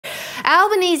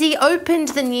Albanese opened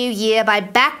the new year by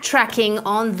backtracking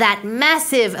on that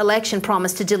massive election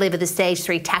promise to deliver the Stage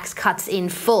 3 tax cuts in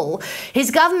full. His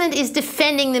government is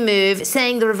defending the move,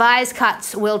 saying the revised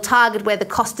cuts will target where the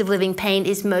cost of living pain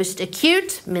is most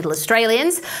acute, middle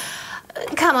Australians.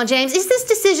 Come on, James, is this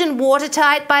decision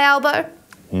watertight by Albo?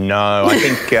 No, I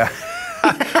think...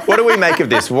 what do we make of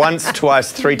this? Once,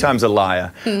 twice, three times a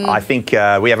liar. I think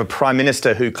we have a Prime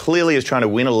Minister who clearly is trying to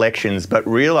win elections but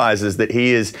realises that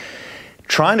he is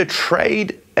trying to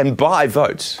trade and buy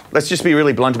votes. Let's just be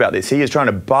really blunt about this. He is trying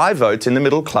to buy votes in the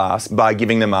middle class by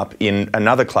giving them up in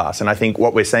another class. And I think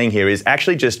what we're saying here is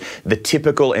actually just the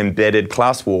typical embedded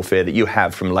class warfare that you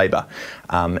have from Labor.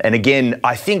 And again,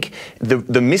 I think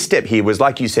the misstep here was,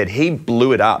 like you said, he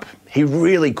blew it up. He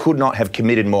really could not have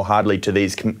committed more hardly to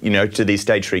these, to these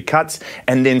Stage 3 cuts,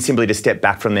 and then simply to step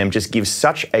back from them just gives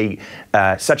such an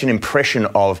impression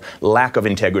of lack of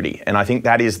integrity. And I think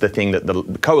that is the thing that the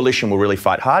coalition will really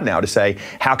fight hard now to say,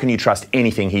 how can you trust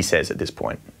anything he says at this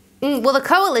point? Well, the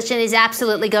coalition is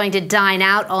absolutely going to dine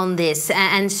out on this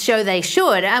and show they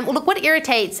should. Look, what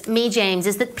irritates me, James,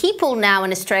 is that people now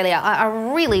in Australia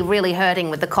are really, really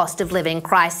hurting with the cost of living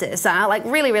crisis, like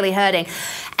really, really hurting.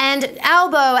 And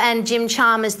Albo and Jim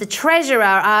Chalmers, the Treasurer,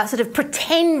 are sort of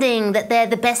pretending that they're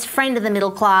the best friend of the middle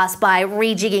class by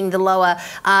rejigging the lower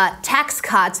tax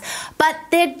cuts. But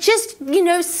they're just,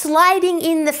 sliding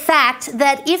in the fact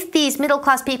that if these middle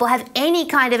class people have any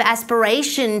kind of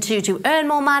aspiration to earn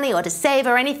more money or to save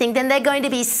or anything, then they're going to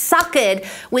be suckered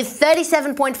with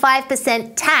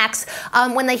 37.5% tax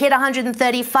when they hit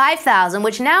 $135,000,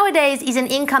 which nowadays is an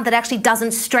income that actually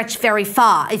doesn't stretch very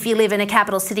far if you live in a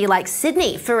capital city like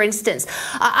Sydney, for instance.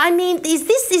 I mean, is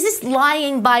this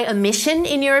lying by omission,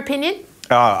 in your opinion?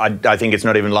 I think it's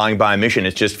not even lying by omission.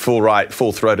 It's just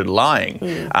full-throated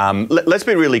lying. Let's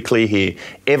be really clear here.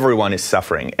 Everyone is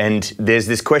suffering. And there's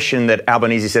this question that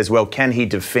Albanese says, well, can he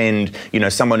defend,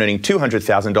 someone earning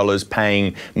 $200,000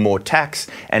 paying more tax?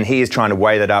 And he is trying to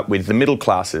weigh that up with the middle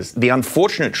classes. The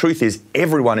unfortunate truth is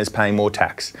everyone is paying more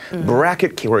tax.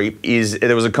 Bracket creep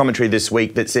there was a commentary this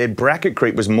week that said bracket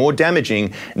creep was more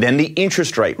damaging than the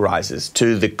interest rate rises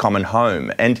to the common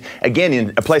home. And again,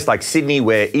 in a place like Sydney,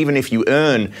 where even if you earn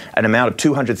an amount of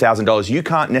 $200,000, you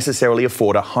can't necessarily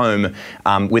afford a home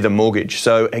with a mortgage.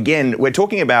 So again, we're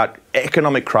talking about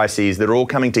economic crises that are all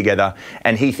coming together,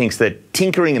 and he thinks that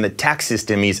tinkering in the tax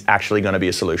system is actually going to be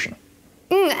a solution.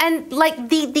 And like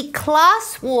the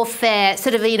class warfare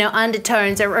sort of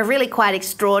undertones are really quite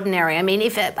extraordinary. I mean,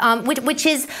 which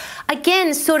is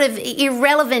again sort of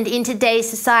irrelevant in today's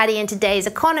society and today's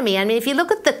economy. I mean, if you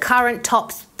look at the current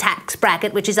top tax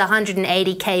bracket, which is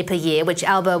 $180K per year, which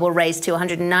Albo will raise to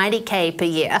 $190K per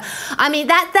year. I mean,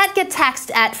 that gets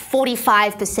taxed at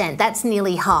 45%. That's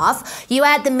nearly half. You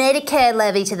add the Medicare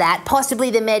levy to that, possibly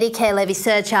the Medicare levy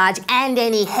surcharge and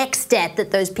any HEX debt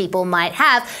that those people might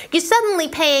have, you're suddenly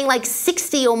paying like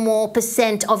 60 or more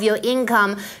 % of your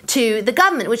income to the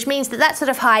government, which means that sort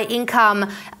of high income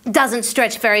doesn't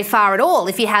stretch very far at all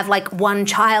if you have like one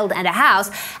child and a house.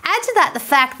 Add to that the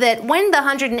fact that when the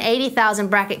 180,000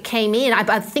 bracket came in,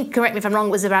 I think, correct me if I'm wrong,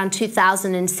 it was around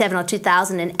 2007 or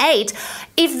 2008.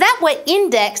 If that were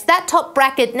indexed, that top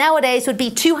bracket nowadays would be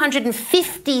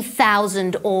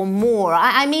 250,000 or more.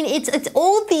 I mean, it's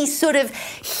all these sort of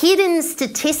hidden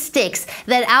statistics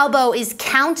that Albo is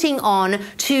counting on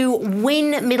to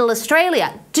win Middle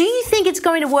Australia. Do you think it's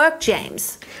going to work,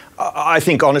 James? I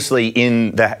think, honestly,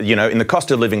 in the cost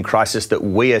of living crisis that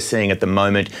we are seeing at the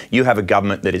moment, you have a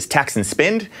government that is tax and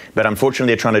spend, but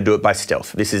unfortunately they're trying to do it by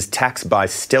stealth. This is tax by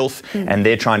stealth, and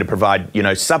they're trying to provide,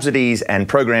 subsidies and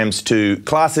programs to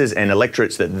classes and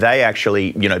electorates that they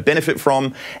actually, benefit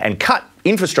from, and cut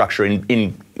infrastructure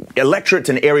in electorates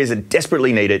and areas that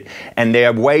desperately need it, and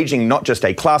they're waging not just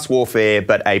a class warfare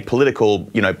but a political,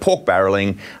 pork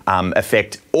barrelling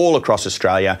effect all across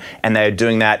Australia, and they're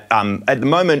doing that at the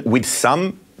moment with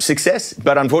some success,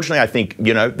 but unfortunately I think,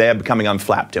 they are becoming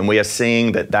unflapped, and we are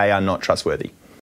seeing that they are not trustworthy.